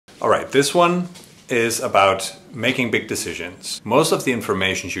All right, this one is about making big decisions. Most of the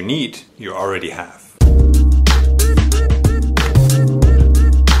information you need, you already have.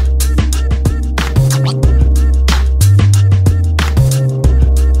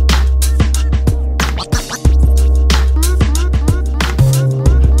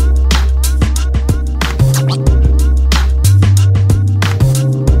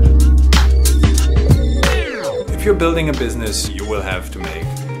 If you're building a business, you will have to make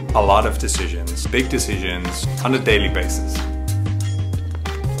a lot of decisions, big decisions, on a daily basis.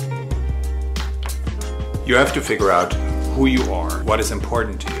 You have to figure out who you are, what is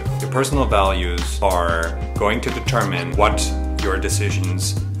important to you. Your personal values are going to determine what your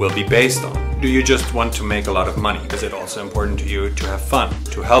decisions will be based on. Do you just want to make a lot of money? Is it also important to you to have fun,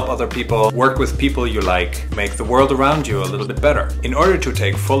 to help other people, work with people you like, make the world around you a little bit better? In order to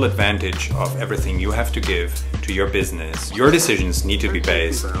take full advantage of everything you have to give to your business, your decisions need to be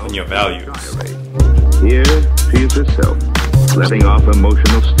based on your values. Here, she is herself, letting off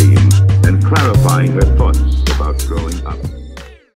emotional steam and clarifying her thoughts about growing up.